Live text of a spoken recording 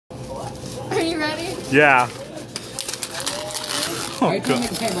ready? Yeah. Oh, God. Make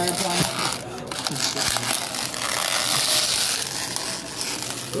a paper airplane.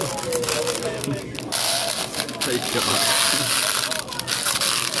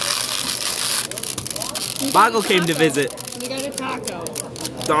 Bago came to visit. We got a taco.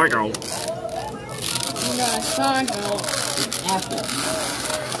 Taco. We got a taco. Apple.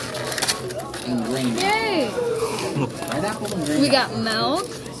 And green. Yay! Red apple and green. We got milk.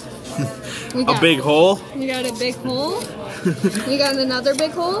 We got A big hole. We got a big hole. We got another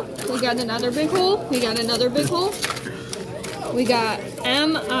big hole. We got another big hole. We got another big hole. We got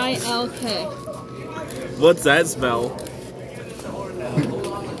M-I-L-K. What's that smell?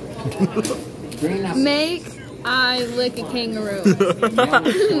 Make I lick a kangaroo.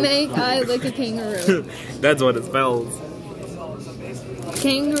 Make I lick a kangaroo. That's what it spells.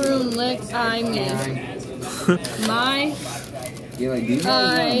 Kangaroo lick I me. My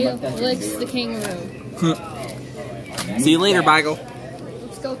I licks the kangaroo. See you later, Bago.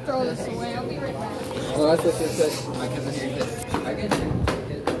 Let's go throw this away. I'll be right back. Oh, that's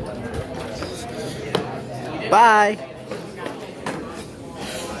Bye.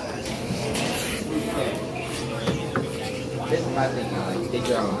 This is my thing, like, take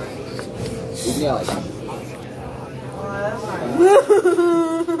your own. Yeah, like that.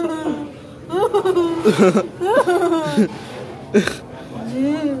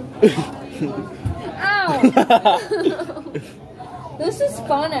 Ow! This is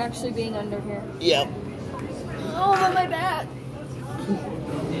fun actually being under here. Yep. Oh, but my back.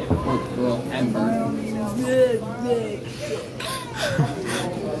 Little ember.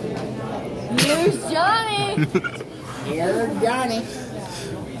 Here's Johnny. Here's Johnny.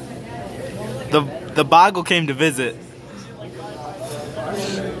 The Bago came to visit.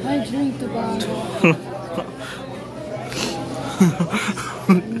 I drink the bottle.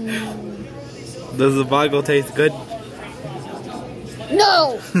 Does the Bago taste good?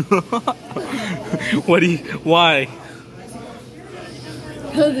 No! Why?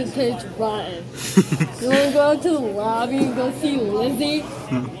 Because it tastes rotten. You want to go out to the lobby and go see Lizzie?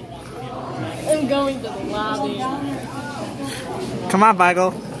 I'm going to the lobby. Come on,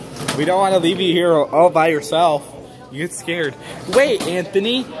 Bago. We don't want to leave you here all by yourself. You get scared. Wait,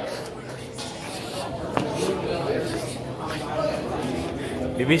 Anthony.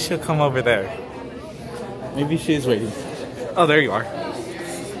 Maybe she'll come over there. Maybe she's waiting. Oh, there you are.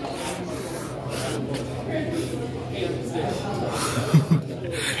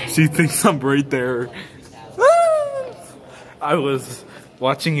 She thinks I'm right there. I was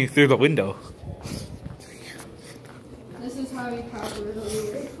watching you through the window. This is how we properly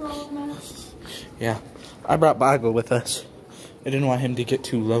wait for all of that. Yeah, I brought Bago with us. I didn't want him to get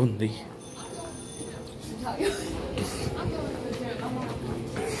too lonely.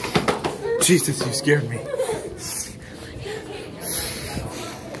 Jesus, you scared me.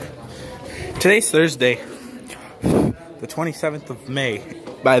 Today's Thursday, the 27th of May,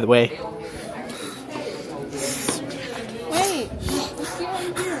 by the way. Wait, let's get on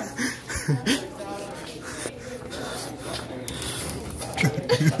here.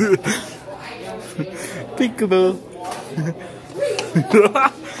 Peekaboo.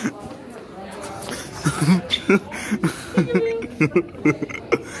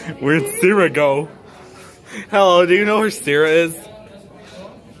 Where'd Ciara go? Hello, do you know where Ciara is?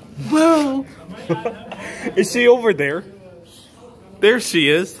 Whoa. Is she over there? There she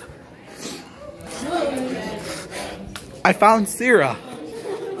is. I found Ciara.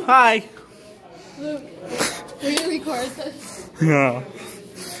 Hi. Luke, will you record this? Yeah.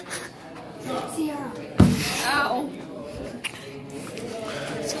 Ciara. Ow.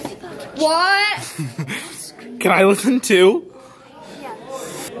 What? Can I listen too? Yeah.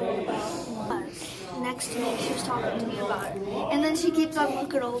 Next to me, she was talking to me about it. And then she keeps on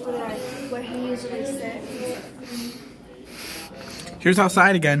looking over there where he usually sits. Here's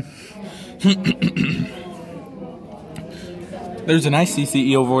outside again. There's an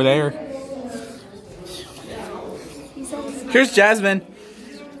ICCE over there. Here's Jasmine.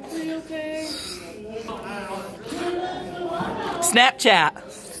 Are you okay?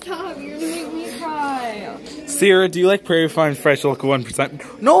 Snapchat. Stop, you're gonna make me cry. Ciara, do you like Prairie Farms Fresh Local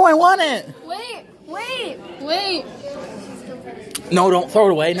 1%? No, I want it. Wait, wait, wait. No, don't throw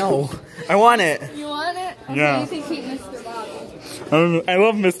it away. No, I want it. You want it? Okay, Yeah. you can keep Mr. Bottle. I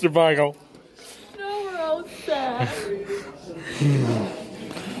love Mr. Bago. No, we're all sad.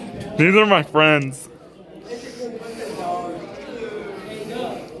 These are my friends.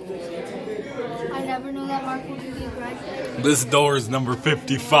 I never knew that Mark would be right. This door is number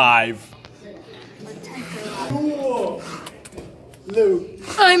 55.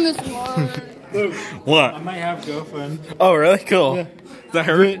 I miss Mark. Luke, What? I might have a girlfriend. Oh, really? Cool. Yeah. Is that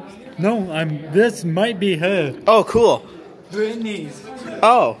her? No, this might be her. Oh, cool. Brittany's.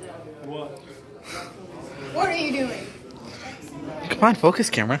 Oh. What? What are you doing? Come on, focus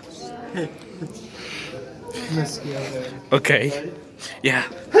camera. Okay. Yeah.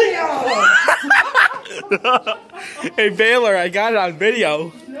 Hey, Baylor, I got it on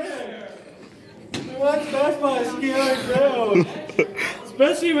video. That's my scary girl.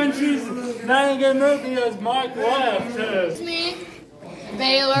 Especially when she's not gonna move because Mark left. It's me,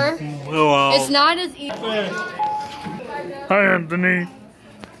 Baylor. Hello. It's not as easy. Hi, Anthony.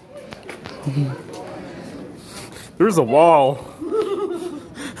 There's a wall.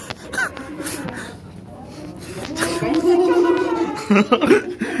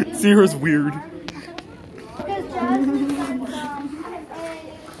 Ciara's weird.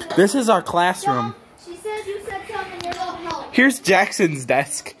 This is our classroom. She said you said something, you're gonna help. Here's Jackson's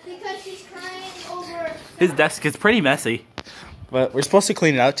desk. Because she's crying over. His desk is pretty messy, but we're supposed to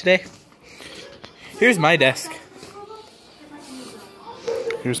clean it out today. Here's my desk.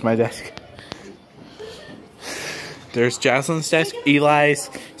 Here's my desk. There's Jocelyn's desk, Eli's,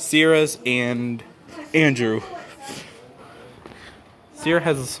 Ciara's, and Andrew. Ciara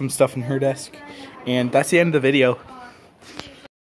has some stuff in her desk. And that's the end of the video.